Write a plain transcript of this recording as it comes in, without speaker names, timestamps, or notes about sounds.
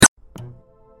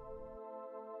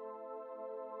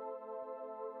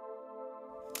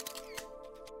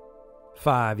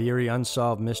5 eerie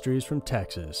unsolved mysteries from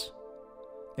Texas.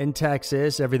 In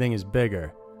Texas, everything is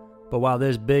bigger. But while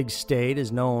this big state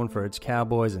is known for its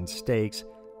cowboys and steaks,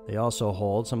 they also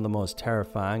hold some of the most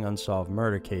terrifying unsolved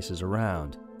murder cases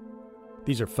around.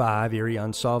 These are 5 eerie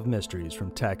unsolved mysteries from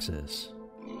Texas.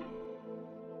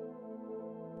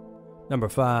 Number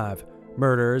 5.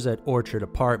 Murders at Orchard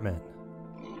Apartment.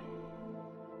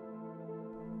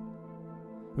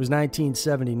 It was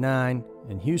 1979,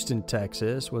 and Houston,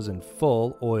 Texas was in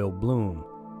full oil bloom.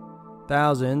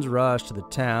 Thousands rushed to the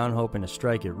town hoping to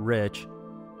strike it rich.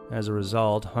 As a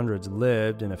result, hundreds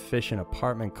lived in efficient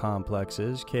apartment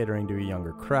complexes catering to a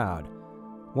younger crowd.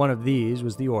 One of these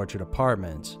was the Orchard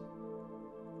Apartments.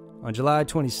 On July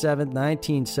 27,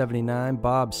 1979,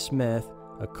 Bob Smith,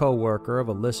 a co-worker of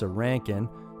Alyssa Rankin,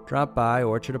 dropped by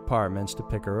Orchard Apartments to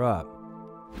pick her up.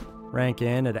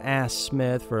 Rankin had asked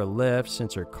Smith for a lift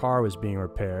since her car was being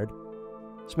repaired.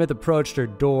 Smith approached her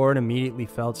door and immediately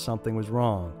felt something was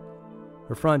wrong.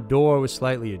 Her front door was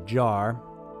slightly ajar.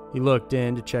 He looked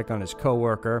in to check on his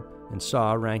coworker and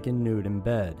saw Rankin nude in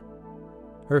bed.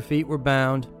 Her feet were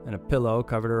bound and a pillow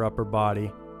covered her upper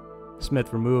body.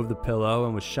 Smith removed the pillow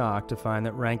and was shocked to find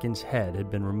that Rankin's head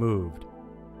had been removed.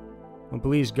 When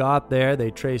police got there,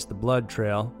 they traced the blood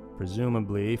trail,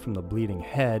 presumably from the bleeding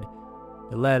head.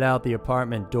 It led out the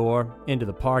apartment door, into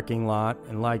the parking lot,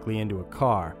 and likely into a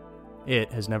car. It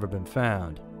has never been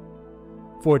found.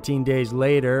 14 days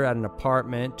later, at an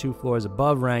apartment 2 floors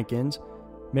above Rankin's,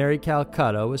 Mary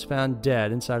Calcutta was found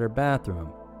dead inside her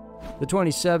bathroom. The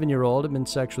 27-year-old had been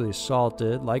sexually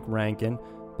assaulted, like Rankin,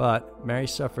 but Mary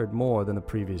suffered more than the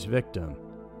previous victim.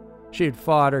 She had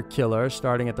fought her killer,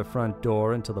 starting at the front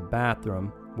door until the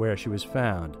bathroom, where she was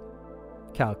found.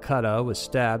 Calcutta was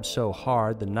stabbed so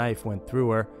hard the knife went through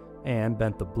her and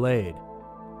bent the blade.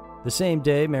 The same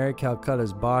day Mary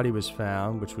Calcutta's body was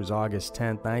found, which was August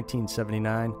 10,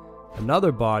 1979,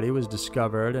 another body was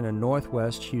discovered in a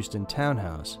northwest Houston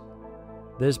townhouse.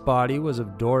 This body was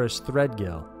of Doris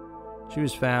Threadgill. She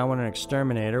was found when an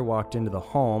exterminator walked into the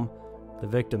home. The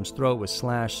victim's throat was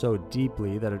slashed so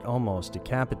deeply that it almost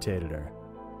decapitated her.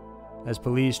 As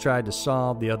police tried to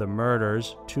solve the other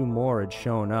murders, 2 more had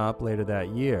shown up later that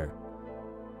year.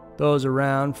 Those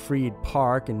around Freed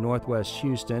Park in northwest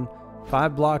Houston,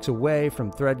 5 blocks away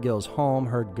from Threadgill's home,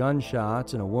 heard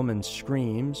gunshots and a woman's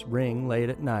screams ring late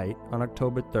at night on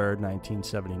October 3,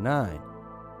 1979.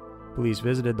 Police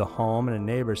visited the home and a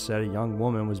neighbor said a young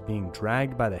woman was being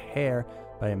dragged by the hair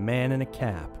by a man in a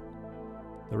cap.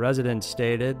 The residents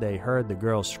stated they heard the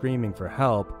girl screaming for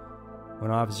help. When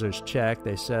officers checked,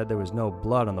 they said there was no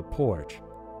blood on the porch.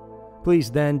 Police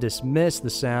then dismissed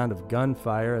the sound of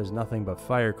gunfire as nothing but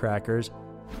firecrackers.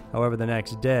 However, the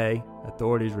next day,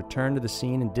 authorities returned to the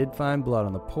scene and did find blood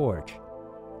on the porch.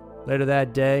 Later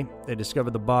that day, they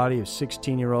discovered the body of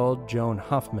 16-year-old Joan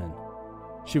Huffman.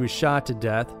 She was shot to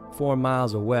death 4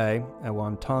 miles away at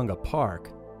Wantonga Park.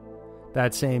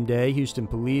 That same day, Houston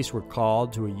police were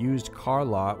called to a used car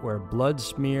lot where a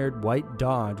blood-smeared white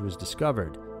Dodge was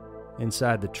discovered.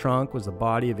 Inside the trunk was the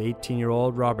body of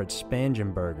 18-year-old Robert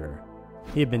Spangenberger.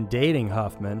 He had been dating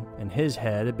Huffman, and his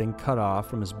head had been cut off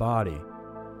from his body.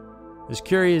 As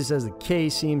curious as the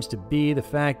case seems to be, the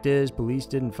fact is police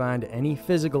didn't find any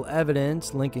physical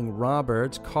evidence linking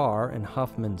Robert's car and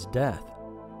Huffman's death.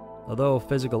 Although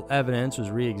physical evidence was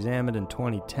re-examined in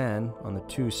 2010 on the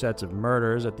 2 sets of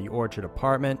murders at the Orchard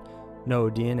Apartment, no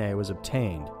DNA was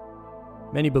obtained.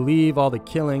 Many believe all the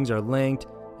killings are linked,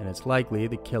 and it's likely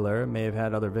the killer may have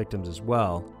had other victims as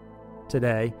well.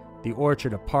 Today, the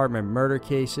Orchard Apartment murder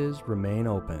cases remain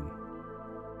open.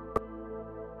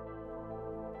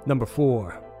 Number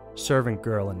 4. Servant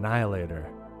Girl Annihilator.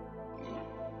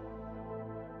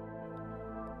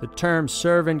 The term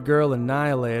Servant Girl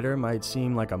Annihilator might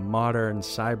seem like a modern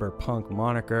cyberpunk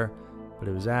moniker, but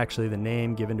it was actually the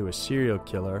name given to a serial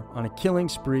killer on a killing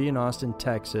spree in Austin,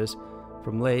 Texas,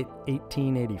 from late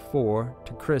 1884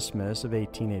 to Christmas of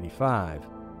 1885.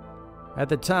 At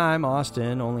the time,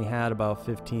 Austin only had about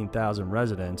 15,000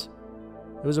 residents.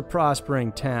 It was a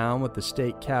prospering town with the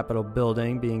state capitol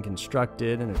building being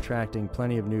constructed and attracting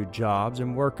plenty of new jobs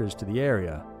and workers to the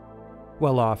area.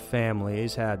 Well-off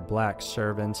families had black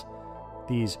servants.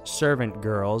 These servant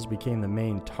girls became the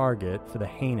main target for the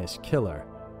heinous killer.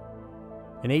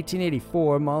 In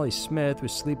 1884, Molly Smith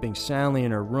was sleeping soundly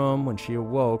in her room when she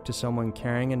awoke to someone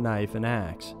carrying a knife and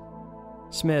axe.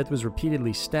 Smith was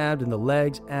repeatedly stabbed in the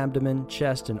legs, abdomen,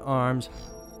 chest, and arms,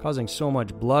 causing so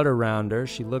much blood around her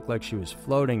she looked like she was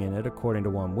floating in it, according to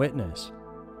one witness.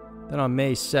 Then on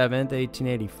May 7,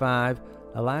 1885,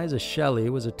 Eliza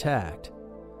Shelley was attacked.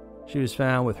 She was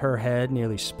found with her head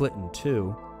nearly split in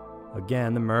 2.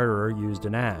 Again, the murderer used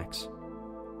an axe.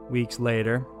 Weeks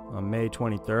later, on May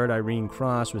 23rd, Irene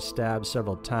Cross was stabbed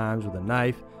several times with a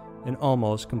knife and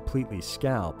almost completely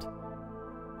scalped.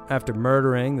 After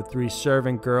murdering the 3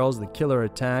 servant girls, the killer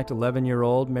attacked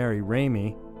 11-year-old Mary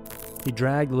Ramey. He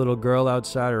dragged the little girl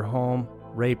outside her home,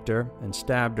 raped her, and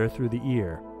stabbed her through the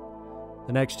ear.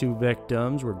 The next 2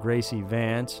 victims were Gracie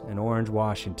Vance and Orange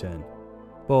Washington.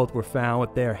 Both were found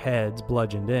with their heads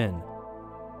bludgeoned in.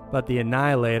 But the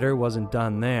Annihilator wasn't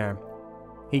done there.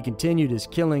 He continued his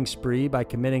killing spree by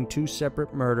committing 2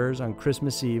 separate murders on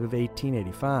Christmas Eve of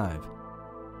 1885.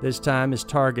 This time his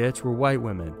targets were white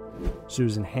women.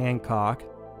 Susan Hancock,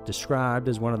 described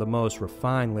as one of the most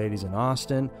refined ladies in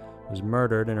Austin, was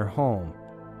murdered in her home.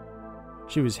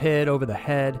 She was hit over the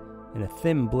head, and a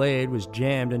thin blade was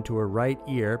jammed into her right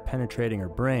ear, penetrating her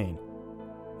brain.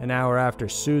 An hour after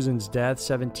Susan's death,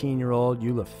 17-year-old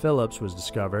Eula Phillips was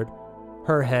discovered.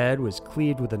 Her head was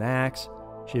cleaved with an axe.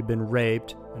 She had been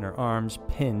raped, and her arms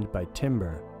pinned by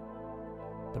timber.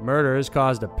 The murders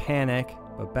caused a panic,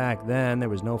 but back then there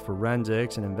was no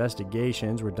forensics and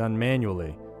investigations were done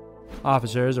manually.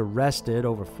 Officers arrested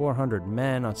over 400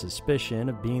 men on suspicion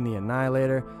of being the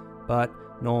Annihilator, but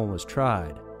no one was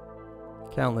tried.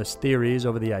 Countless theories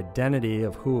over the identity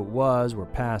of who it was were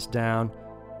passed down.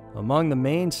 Among the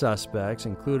main suspects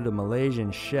included a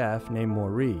Malaysian chef named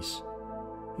Maurice.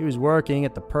 He was working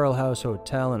at the Pearl House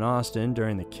Hotel in Austin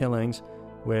during the killings,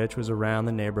 which was around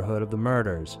the neighborhood of the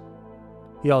murders.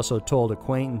 He also told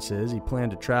acquaintances he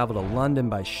planned to travel to London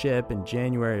by ship in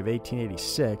January of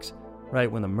 1886,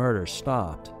 right when the murders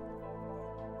stopped.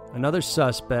 Another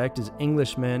suspect is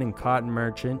Englishman and cotton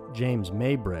merchant James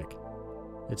Maybrick.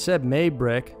 It said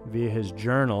Maybrick, via his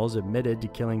journals, admitted to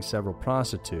killing several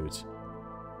prostitutes.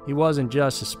 He wasn't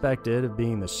just suspected of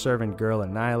being the servant girl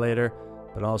Annihilator,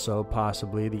 but also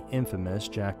possibly the infamous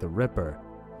Jack the Ripper.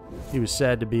 He was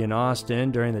said to be in Austin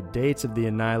during the dates of the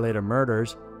Annihilator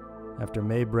murders. After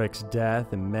Maybrick's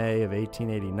death in May of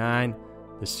 1889,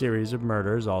 the series of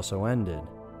murders also ended.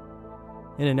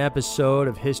 In an episode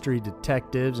of History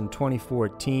Detectives in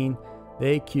 2014,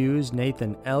 they accused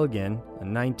Nathan Elgin, a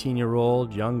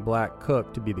 19-year-old young black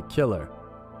cook, to be the killer.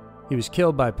 He was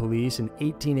killed by police in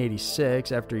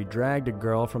 1886 after he dragged a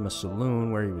girl from a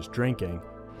saloon where he was drinking.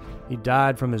 He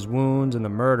died from his wounds, and the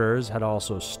murders had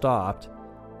also stopped.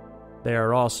 There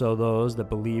are also those that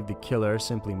believe the killer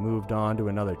simply moved on to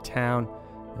another town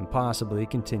and possibly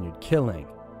continued killing.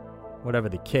 Whatever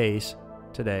the case,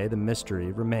 today the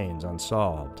mystery remains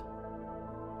unsolved.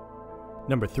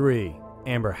 Number 3.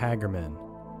 Amber Hagerman.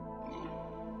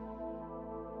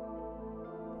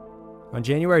 On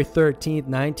January 13,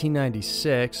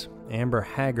 1996, Amber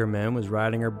Hagerman was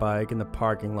riding her bike in the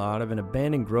parking lot of an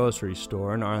abandoned grocery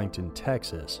store in Arlington,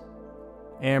 Texas.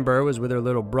 Amber was with her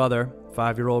little brother,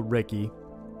 5-year-old Ricky.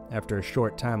 After a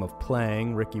short time of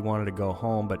playing, Ricky wanted to go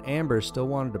home, but Amber still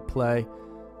wanted to play,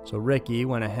 so Ricky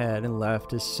went ahead and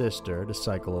left his sister to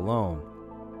cycle alone.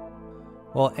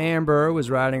 While Amber was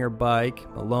riding her bike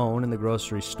alone in the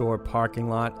grocery store parking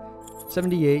lot,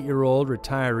 78-year-old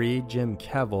retiree Jim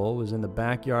Kevill was in the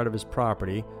backyard of his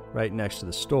property right next to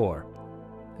the store.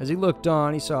 As he looked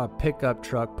on, he saw a pickup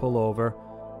truck pull over,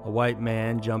 a white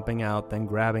man jumping out, then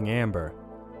grabbing Amber.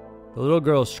 The little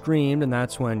girl screamed, and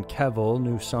that's when Kevill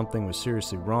knew something was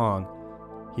seriously wrong.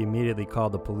 He immediately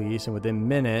called the police, and within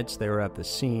minutes they were at the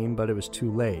scene, but it was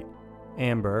too late.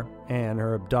 Amber and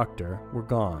her abductor were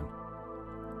gone.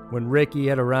 When Ricky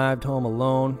had arrived home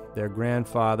alone, their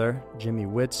grandfather, Jimmy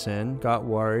Whitson, got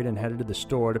worried and headed to the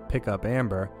store to pick up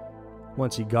Amber.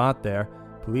 Once he got there,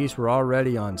 police were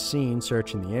already on scene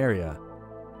searching the area.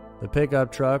 The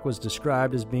pickup truck was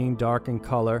described as being dark in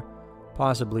color,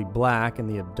 possibly black, and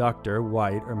the abductor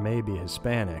white or maybe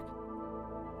Hispanic.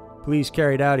 Police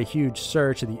carried out a huge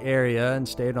search of the area and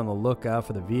stayed on the lookout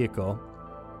for the vehicle.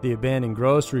 The abandoned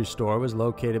grocery store was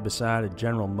located beside a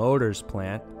General Motors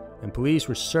plant, and police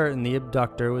were certain the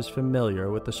abductor was familiar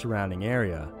with the surrounding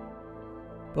area.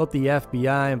 Both the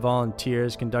FBI and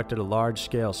volunteers conducted a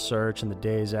large-scale search in the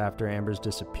days after Amber's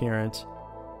disappearance.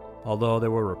 Although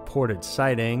there were reported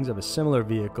sightings of a similar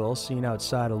vehicle seen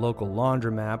outside a local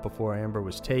laundromat before Amber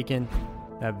was taken,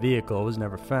 that vehicle was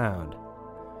never found.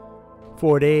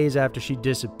 4 days after she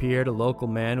disappeared, a local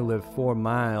man who lived 4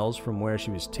 miles from where she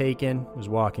was taken was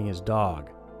walking his dog.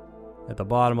 At the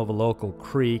bottom of a local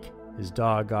creek, his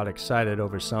dog got excited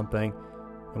over something,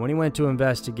 and when he went to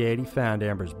investigate, he found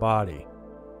Amber's body.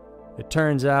 It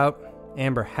turns out,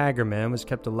 Amber Hagerman was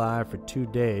kept alive for 2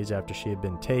 days after she had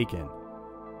been taken.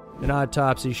 An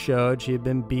autopsy showed she had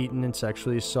been beaten and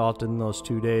sexually assaulted in those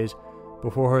 2 days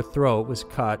before her throat was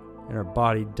cut and her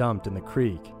body dumped in the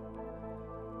creek.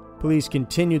 Police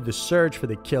continued the search for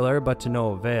the killer, but to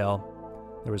no avail.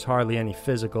 There was hardly any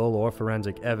physical or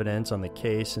forensic evidence on the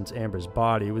case since Amber's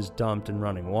body was dumped in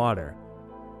running water.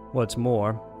 What's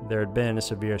more, there had been a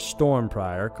severe storm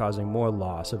prior, causing more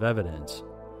loss of evidence.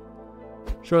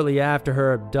 Shortly after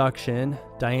her abduction,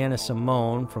 Diana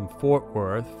Simone from Fort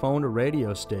Worth phoned a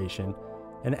radio station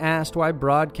and asked why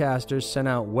broadcasters sent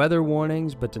out weather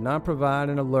warnings but did not provide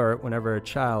an alert whenever a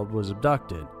child was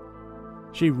abducted.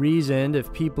 She reasoned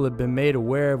if people had been made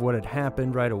aware of what had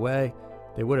happened right away,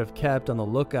 they would have kept on the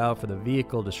lookout for the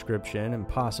vehicle description and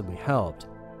possibly helped.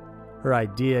 Her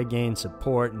idea gained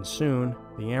support, and soon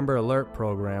the Amber Alert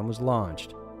program was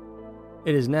launched.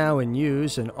 It is now in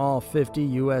use in all 50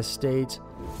 U.S. states,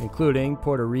 including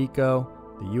Puerto Rico,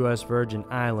 the U.S. Virgin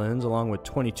Islands, along with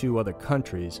 22 other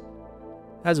countries.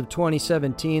 As of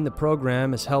 2017, the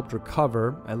program has helped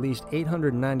recover at least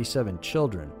 897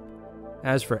 children.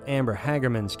 As for Amber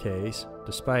Hagerman's case,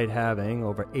 despite having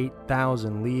over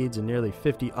 8,000 leads and nearly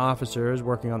 50 officers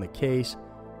working on the case,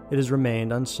 it has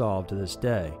remained unsolved to this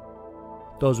day.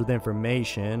 Those with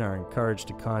information are encouraged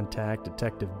to contact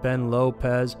Detective Ben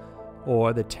Lopez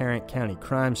or the Tarrant County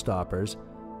Crime Stoppers.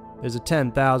 There's a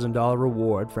 $10,000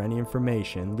 reward for any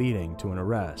information leading to an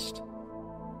arrest.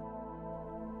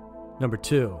 Number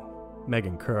 2.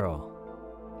 Megan Curl.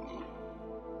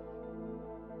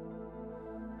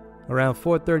 Around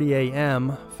 4:30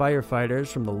 a.m., firefighters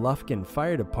from the Lufkin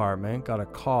Fire Department got a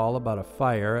call about a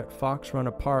fire at Fox Run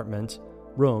Apartments,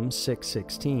 room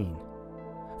 616.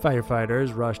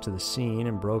 Firefighters rushed to the scene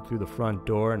and broke through the front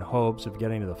door in hopes of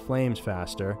getting to the flames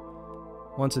faster.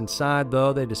 Once inside,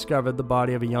 though, they discovered the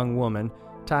body of a young woman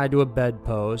tied to a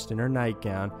bedpost in her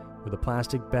nightgown with a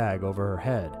plastic bag over her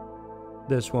head.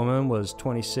 This woman was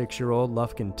 26-year-old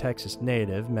Lufkin, Texas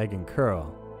native Megan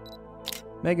Curl.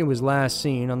 Megan was last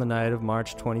seen on the night of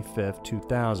March 25,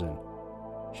 2000.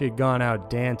 She had gone out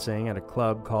dancing at a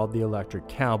club called the Electric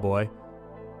Cowboy.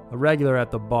 A regular at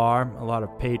the bar, a lot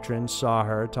of patrons saw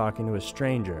her talking to a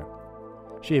stranger.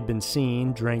 She had been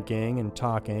seen drinking and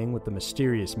talking with the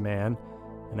mysterious man,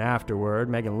 and afterward,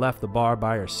 Megan left the bar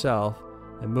by herself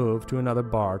and moved to another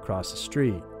bar across the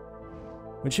street.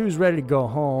 When she was ready to go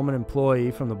home, an employee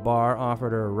from the bar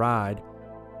offered her a ride.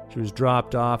 She was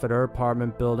dropped off at her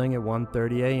apartment building at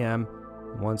 1:30 a.m.,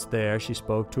 and once there, she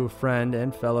spoke to a friend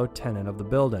and fellow tenant of the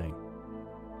building.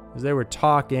 As they were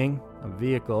talking, a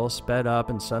vehicle sped up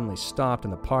and suddenly stopped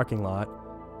in the parking lot.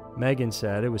 Megan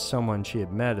said it was someone she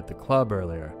had met at the club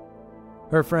earlier.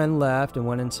 Her friend left and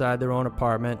went inside their own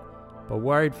apartment, but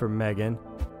worried for Megan,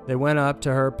 they went up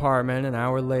to her apartment an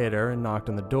hour later and knocked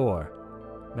on the door.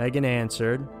 Megan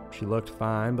answered. She looked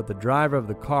fine, but the driver of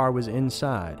the car was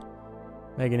inside.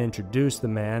 Megan introduced the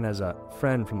man as a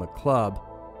friend from the club.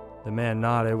 The man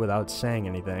nodded without saying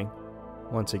anything.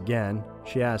 Once again,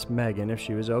 she asked Megan if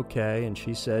she was okay, and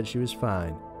she said she was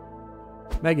fine.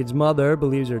 Megan's mother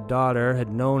believes her daughter had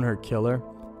known her killer,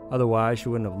 otherwise she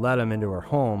wouldn't have let him into her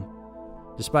home.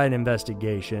 Despite an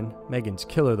investigation, Megan's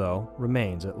killer, though,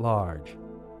 remains at large.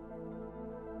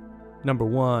 Number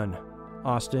 1.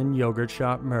 Austin Yogurt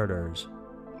Shop Murders.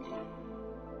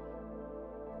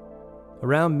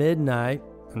 Around midnight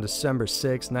on December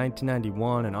 6,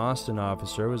 1991, an Austin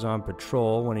officer was on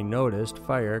patrol when he noticed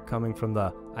fire coming from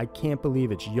the "I can't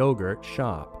believe it's yogurt"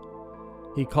 shop.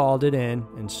 He called it in,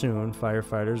 and soon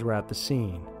firefighters were at the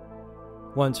scene.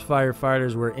 Once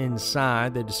firefighters were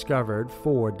inside, they discovered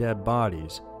 4 dead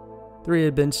bodies. 3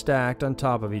 had been stacked on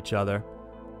top of each other.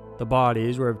 The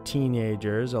bodies were of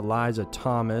teenagers: Eliza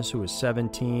Thomas, who was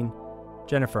 17,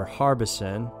 Jennifer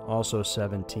Harbison, also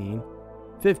 17,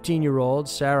 15-year-old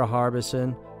Sarah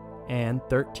Harbison, and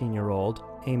 13-year-old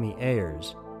Amy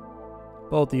Ayers.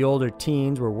 Both the older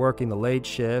teens were working the late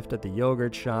shift at the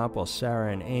yogurt shop, while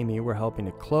Sarah and Amy were helping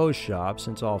to close shop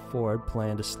since all 4 had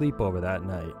planned to sleep over that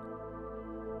night.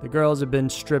 The girls had been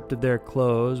stripped of their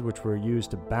clothes, which were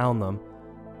used to bound them.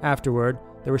 Afterward,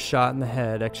 they were shot in the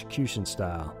head execution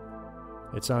style.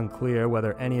 It's unclear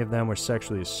whether any of them were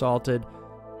sexually assaulted.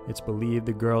 It's believed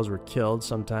the girls were killed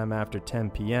sometime after 10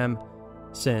 p.m.,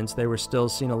 since they were still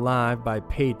seen alive by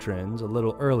patrons a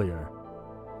little earlier.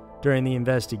 During the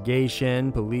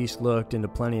investigation, police looked into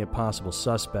plenty of possible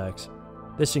suspects.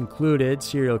 This included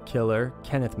serial killer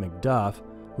Kenneth McDuff,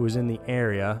 who was in the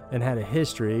area and had a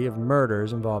history of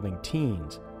murders involving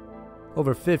teens.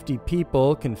 Over 50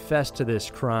 people confessed to this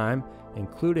crime,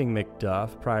 including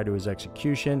McDuff, prior to his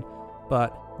execution,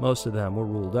 but most of them were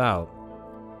ruled out.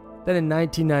 Then in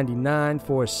 1999,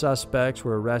 4 suspects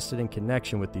were arrested in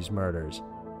connection with these murders.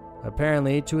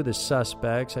 Apparently, 2 of the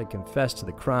suspects had confessed to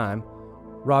the crime: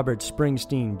 Robert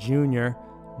Springsteen Jr.,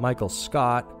 Michael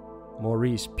Scott,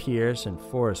 Maurice Pierce, and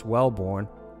Forrest Wellborn.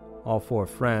 All 4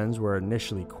 friends were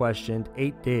initially questioned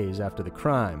 8 days after the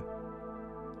crime.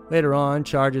 Later on,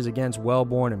 charges against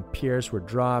Wellborn and Pierce were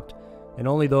dropped, and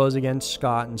only those against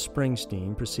Scott and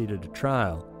Springsteen proceeded to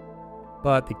trial.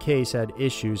 But the case had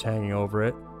issues hanging over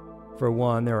it. For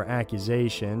one, there were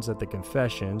accusations that the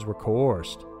confessions were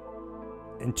coerced.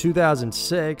 In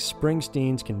 2006,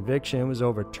 Springsteen's conviction was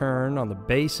overturned on the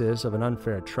basis of an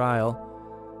unfair trial.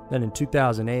 Then in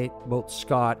 2008, both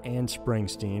Scott and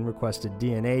Springsteen requested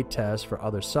DNA tests for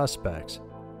other suspects.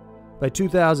 By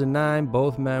 2009,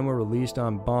 both men were released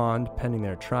on bond pending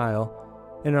their trial,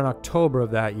 and in October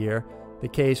of that year, the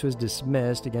case was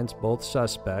dismissed against both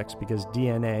suspects because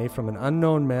DNA from an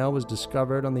unknown male was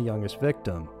discovered on the youngest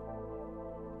victim.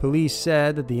 Police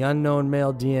said that the unknown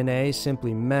male DNA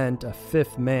simply meant a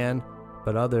 5th man,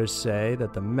 but others say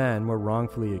that the men were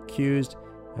wrongfully accused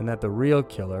and that the real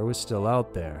killer was still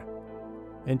out there.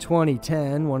 In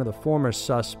 2010, one of the former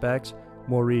suspects,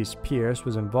 Maurice Pierce,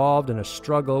 was involved in a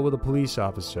struggle with a police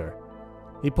officer.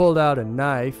 He pulled out a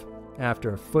knife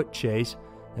after a foot chase,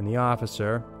 and the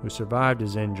officer, who survived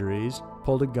his injuries,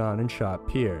 pulled a gun and shot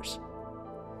Pierce.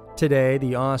 Today,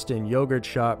 the Austin yogurt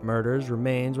shop murders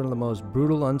remains one of the most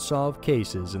brutal unsolved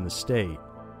cases in the state.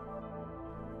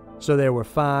 So there were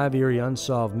 5 eerie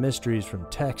unsolved mysteries from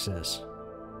Texas.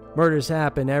 Murders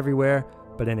happen everywhere,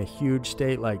 but in a huge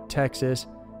state like Texas,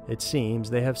 it seems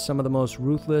they have some of the most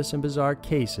ruthless and bizarre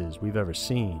cases we've ever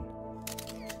seen.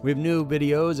 We have new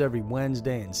videos every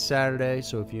Wednesday and Saturday,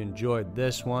 so if you enjoyed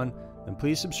this one, then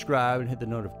please subscribe and hit the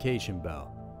notification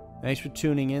bell. Thanks for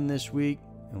tuning in this week,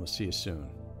 and we'll see you soon.